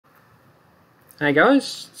Hey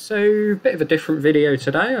guys, so bit of a different video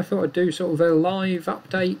today. I thought I'd do sort of a live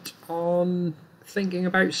update on thinking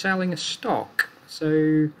about selling a stock.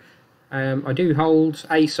 So I do hold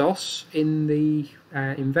ASOS in the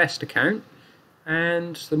invest account,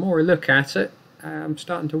 and the more I look at it, I'm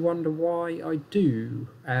starting to wonder why I do.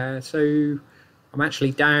 So I'm actually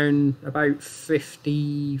down about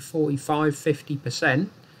 50%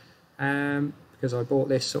 because I bought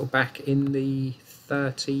this sort of back in the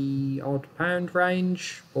 £30 odd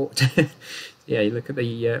range. But yeah, you look at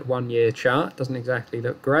the 1 year chart, doesn't exactly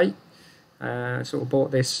look great. Sort of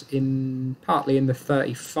bought this partly in the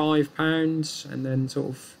 £35 and then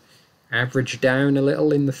sort of averaged down a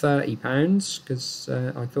little in the £30 because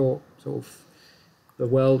I thought sort of the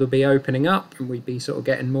world would be opening up and we'd be sort of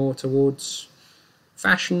getting more towards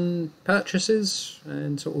fashion purchases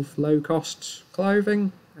and sort of low cost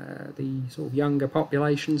clothing. The sort of younger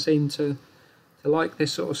population seemed to like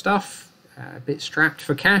this sort of stuff, a bit strapped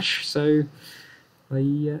for cash, so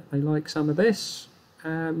they like some of this,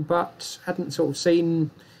 but hadn't sort of seen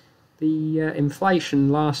the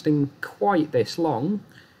inflation lasting quite this long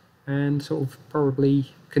and sort of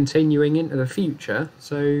probably continuing into the future.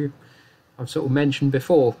 So I've sort of mentioned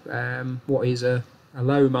before, what is a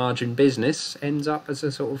low margin business ends up as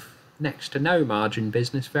a sort of next to no margin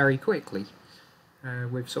business very quickly,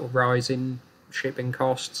 with sort of rising shipping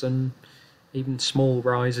costs and even small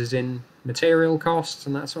rises in material costs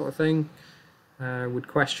and that sort of thing. Would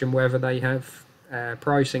question whether they have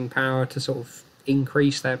pricing power to sort of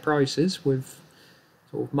increase their prices with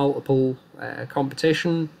sort of multiple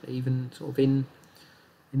competition, even sort of in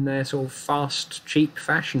their sort of fast, cheap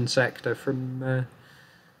fashion sector, from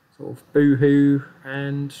sort of Boohoo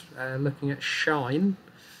and looking at Shine.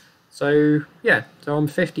 So yeah, so I'm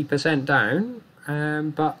 50% down,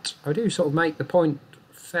 but I do sort of make the point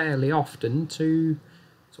fairly often to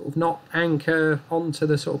sort of not anchor onto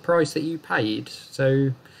the sort of price that you paid.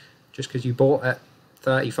 So just because you bought at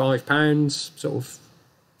 £35, sort of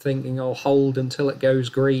thinking I'll hold until it goes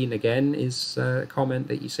green again is a comment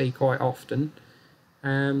that you see quite often.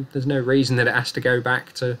 There's no reason that it has to go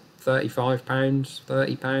back to £35,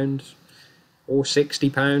 £30 or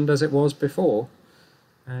 £60 as it was before.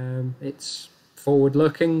 It's forward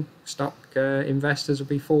looking. Stock investors will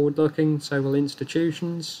be forward looking, so will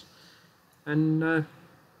institutions, and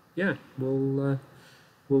yeah, we'll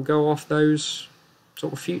go off those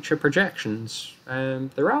sort of future projections.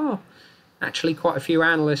 There are actually quite a few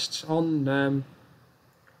analysts on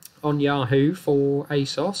Yahoo for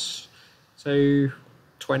ASOS, so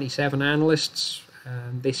 27 analysts.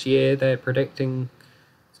 This year they're predicting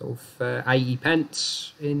sort of 80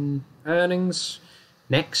 pence in earnings.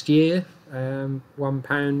 Next year,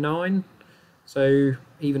 £1.09. So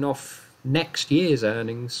even off next year's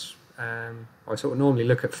earnings, I sort of normally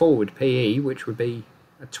look at forward PE, which would be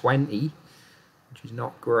a 20, which is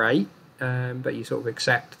not great. But you sort of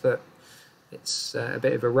accept that it's a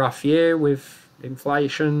bit of a rough year with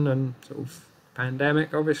inflation and sort of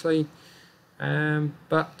pandemic, obviously.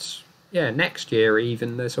 But yeah, next year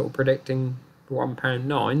even they're sort of predicting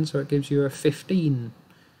 £1.09, so it gives you a 15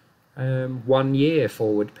 1 year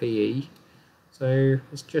forward PE, so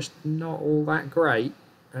it's just not all that great.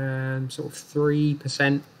 Sort of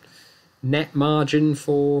 3% net margin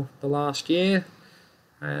for the last year,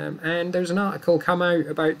 and there's an article come out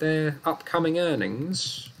about their upcoming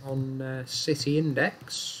earnings on City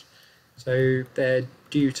Index. So they're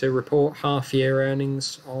due to report half-year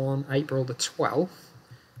earnings on April the 12th.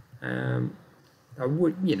 I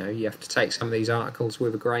would, you have to take some of these articles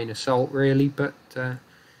with a grain of salt, really, but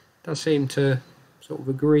does seem to sort of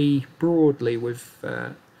agree broadly with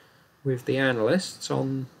the analysts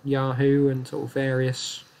on Yahoo and sort of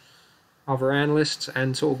various other analysts,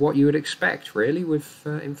 and sort of what you would expect really with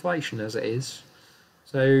inflation as it is.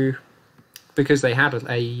 So because they had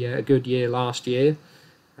a good year last year,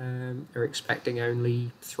 they're expecting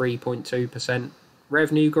only 3.2%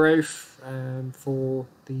 revenue growth for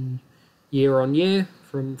the year on year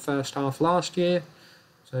from first half last year.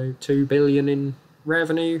 So 2 billion in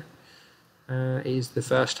revenue. Is the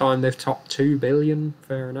first time they've topped 2 billion,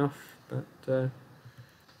 fair enough, but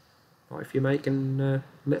if you're making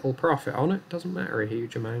little profit on it, doesn't matter a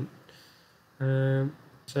huge amount.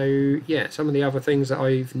 So yeah, some of the other things that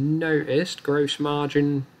I've noticed: gross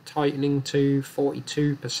margin tightening to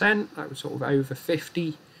 42%. That was sort of over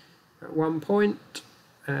 50 at one point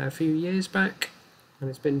a few years back, and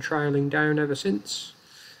it's been trailing down ever since.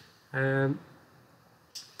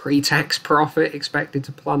 Pre-tax profit expected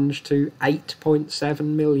to plunge to 8.7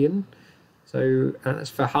 million, so that's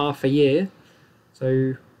for half a year.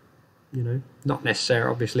 So, not necessarily,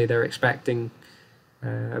 obviously they're expecting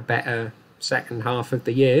a better second half of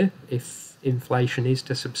the year if inflation is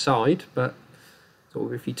to subside. But sort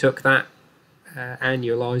of if you took that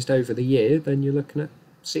annualised over the year, then you're looking at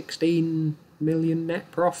 16 million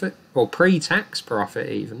net profit, or pre-tax profit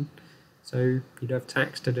even. So you'd have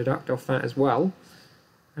tax to deduct off that as well.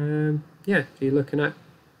 Yeah, so you're looking at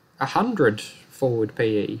 100 forward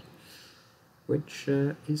PE, which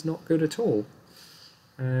is not good at all.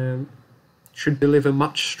 Should deliver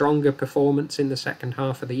much stronger performance in the second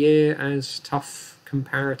half of the year as tough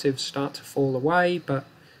comparatives start to fall away, but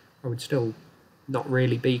I would still not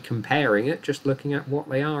really be comparing it, just looking at what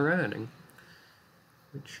they are earning,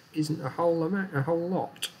 which isn't a whole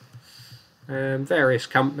lot. Various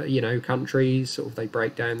countries, sort of they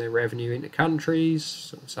break down their revenue into countries.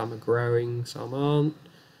 Sort of some are growing, some aren't.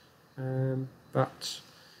 But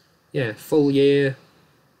yeah, full year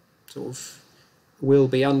sort of will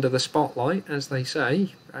be under the spotlight, as they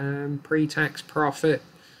say. Pre-tax profit,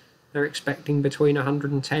 they're expecting between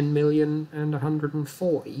 110 million and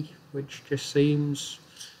 140, which just seems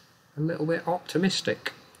a little bit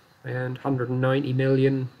optimistic. And 190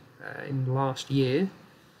 million in last year.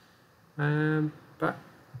 But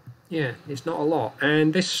yeah, it's not a lot.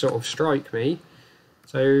 And this sort of strike me.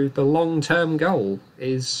 So the long-term goal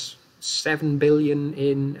is 7 billion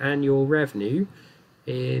in annual revenue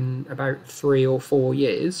in about 3 or 4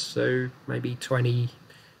 years. So maybe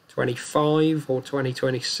 2025 or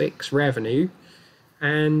 2026 revenue.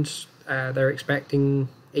 And they're expecting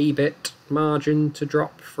EBIT margin to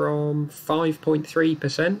drop from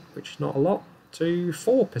 5.3%, which is not a lot, to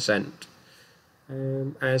 4%.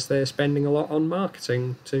 As they're spending a lot on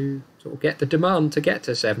marketing to sort of get the demand to get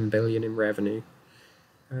to 7 billion in revenue.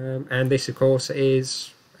 And this, of course,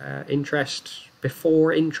 is interest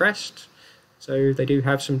before interest. So they do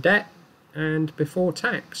have some debt, and before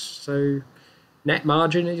tax. So net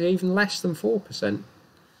margin is even less than 4%.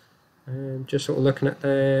 Just sort of looking at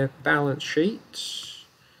their balance sheets.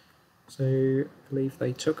 So I believe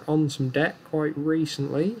they took on some debt quite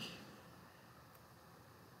recently.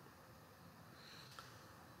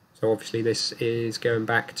 So obviously this is going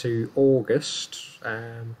back to August.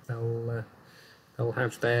 They'll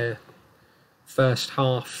have their first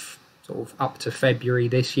half, sort of up to February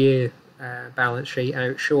this year, balance sheet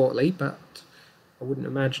out shortly. But I wouldn't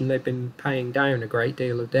imagine they've been paying down a great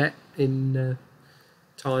deal of debt in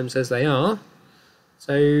times as they are.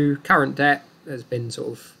 So current debt has been sort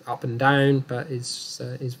of up and down, but is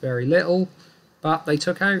very little. But they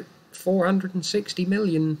took out 460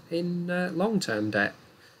 million in long-term debt,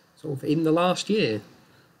 sort of in the last year,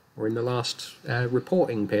 or in the last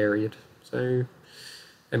reporting period. So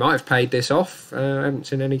they might have paid this off. I haven't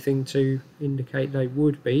seen anything to indicate they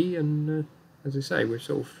would be. And as I say, with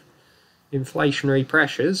sort of inflationary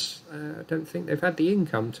pressures, I don't think they've had the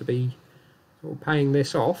income to be sort of paying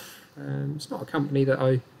this off. It's not a company that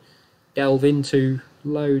I delve into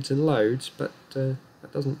loads and loads, but that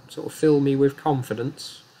doesn't sort of fill me with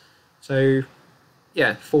confidence. So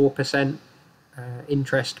yeah, 4%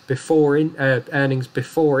 interest before earnings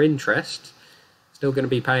before interest. Still going to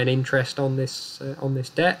be paying interest on this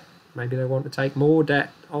debt. Maybe they want to take more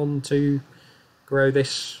debt on to grow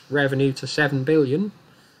this revenue to 7 billion.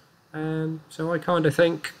 So I kind of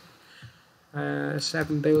think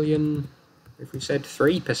 7 billion, if we said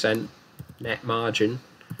 3% net margin,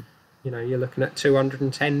 you're looking at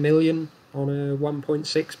 210 million on a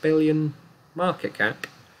 1.6 billion market cap.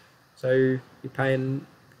 So you're paying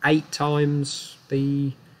 8 times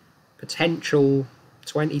the potential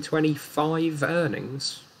 2025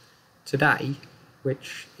 earnings today,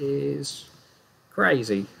 which is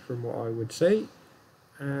crazy from what I would see.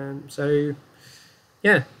 So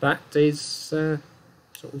yeah, that is sort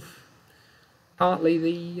of partly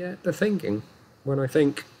the thinking, when I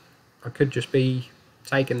think I could just be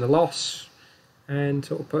taking the loss and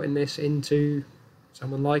sort of putting this into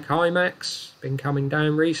someone like Himax, been coming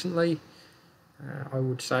down recently. I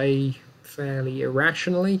would say fairly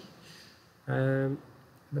irrationally.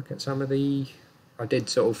 Look at some of I did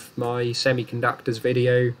sort of my semiconductors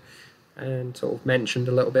video and sort of mentioned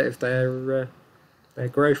a little bit of their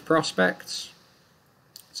growth prospects.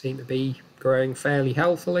 Seem to be growing fairly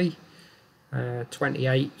healthily.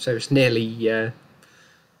 28, so it's nearly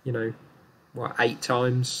 8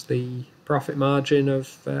 times the profit margin of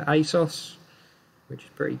ASOS, which is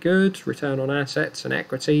pretty good. Return on assets and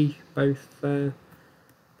equity both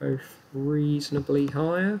reasonably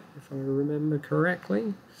higher, if I remember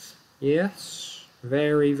correctly. Yes,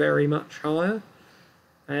 very, very much higher.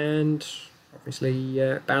 And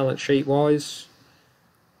obviously balance sheet wise,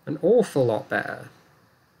 an awful lot better.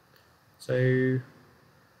 So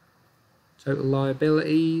total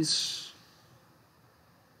liabilities,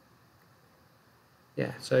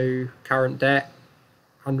 yeah, so current debt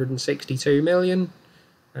 162 million,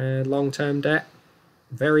 long-term debt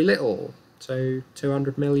very little, so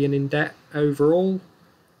 200 million in debt overall,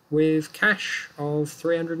 with cash of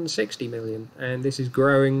 360 million, and this is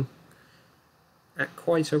growing at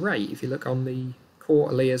quite a rate. If you look on the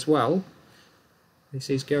quarterly as well, this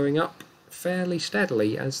is going up fairly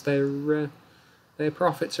steadily as their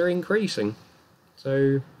profits are increasing.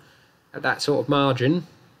 So at that sort of margin,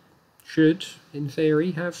 should in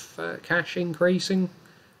theory have cash increasing,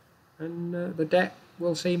 and the debt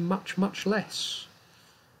will seem much less.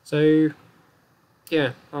 So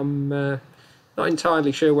yeah, I'm not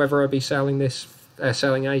entirely sure whether I'll be selling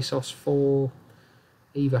selling ASOS for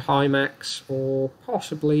either Himax or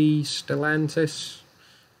possibly Stellantis,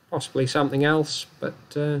 possibly something else. But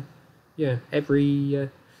yeah, everything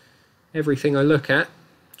I look at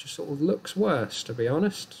just sort of looks worse, to be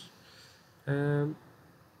honest.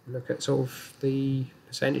 Look at sort of the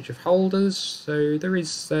percentage of holders. So there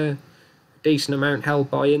is a decent amount held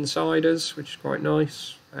by insiders, which is quite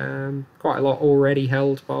nice. Quite a lot already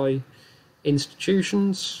held by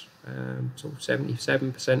institutions, sort of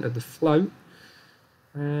 77% of the float,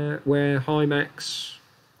 where Himax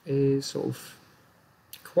is sort of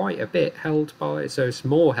quite a bit held by, so it's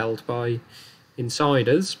more held by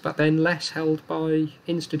insiders, but then less held by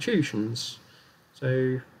institutions.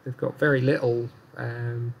 So they've got very little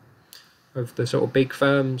of the sort of big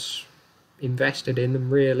firms invested in them,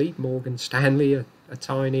 really. Morgan Stanley, a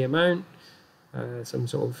tiny amount. Some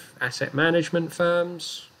sort of asset management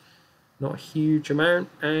firms, not a huge amount,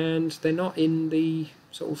 and they're not in the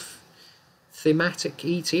sort of thematic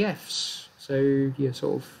ETFs. So your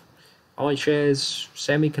sort of iShares,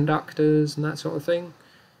 semiconductors, and that sort of thing.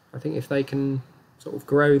 I think if they can sort of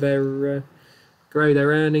grow their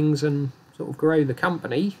earnings and sort of grow the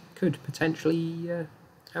company, could potentially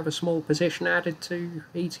have a small position added to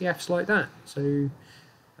ETFs like that. So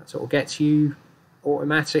that sort of gets you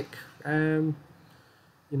automatic,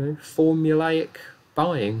 formulaic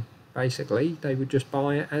buying. Basically, they would just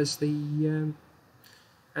buy it as the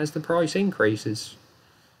price increases.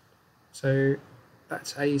 So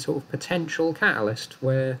that's a sort of potential catalyst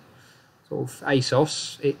where sort of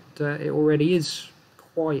ASOS, it already is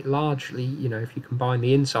quite largely, if you combine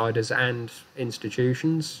the insiders and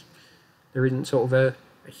institutions, there isn't sort of a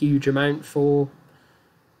huge amount for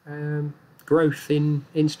growth in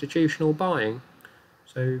institutional buying.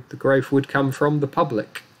 So the growth would come from the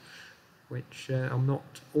public, which I'm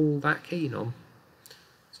not all that keen on.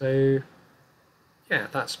 So yeah,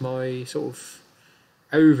 that's my sort of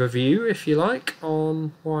overview, if you like,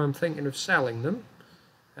 on why I'm thinking of selling them.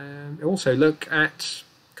 Also look at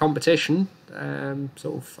competition.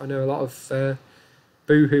 Sort of, I know a lot of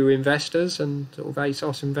Boohoo investors and sort of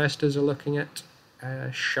ASOS investors are looking at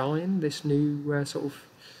Shine, this new sort of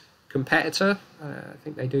competitor. I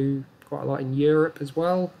think they do quite a lot in Europe as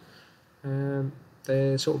well.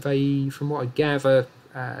 They're sort of from what I gather,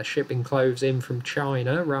 shipping clothes in from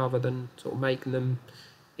China rather than sort of making them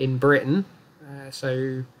in Britain.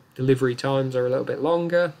 So delivery times are a little bit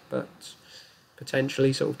longer, but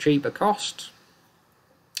potentially sort of cheaper cost.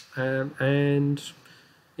 And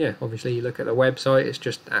yeah, obviously you look at the website, it's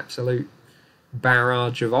just absolute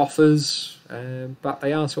barrage of offers, but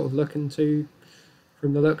they are sort of looking to,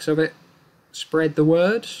 from the looks of it, spread the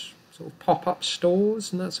word, sort of pop-up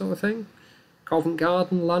stores and that sort of thing. Covent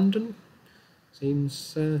Garden, London,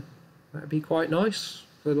 seems that'd be quite nice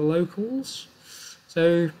for the locals.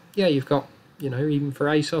 So yeah, you've got, even for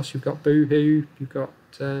ASOS, you've got Boohoo, you've got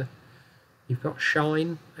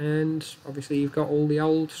Shine, and obviously you've got all the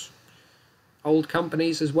old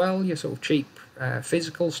companies as well, your sort of cheap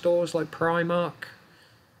physical stores like Primark,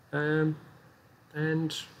 and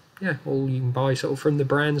yeah, all you can buy sort of from the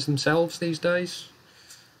brands themselves these days.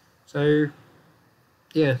 So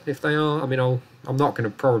yeah, if they are, I'm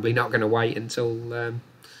probably not going to wait until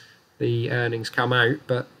the earnings come out,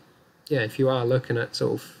 but yeah, if you are looking at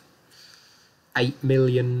sort of 8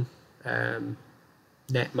 million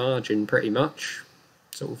net margin, pretty much,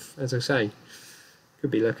 sort of, as I say,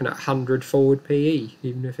 could be looking at 100 forward PE,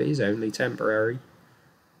 even if it is only temporary,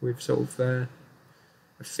 with sort of a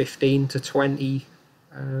 15 to 20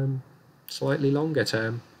 slightly longer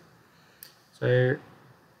term. So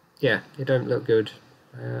yeah, it don't look good.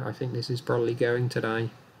 I think this is probably going today.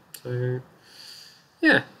 So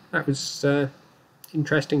yeah, that was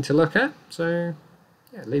interesting to look at. So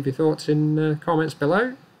yeah, leave your thoughts in comments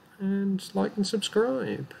below, and like and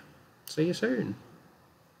subscribe. See you soon.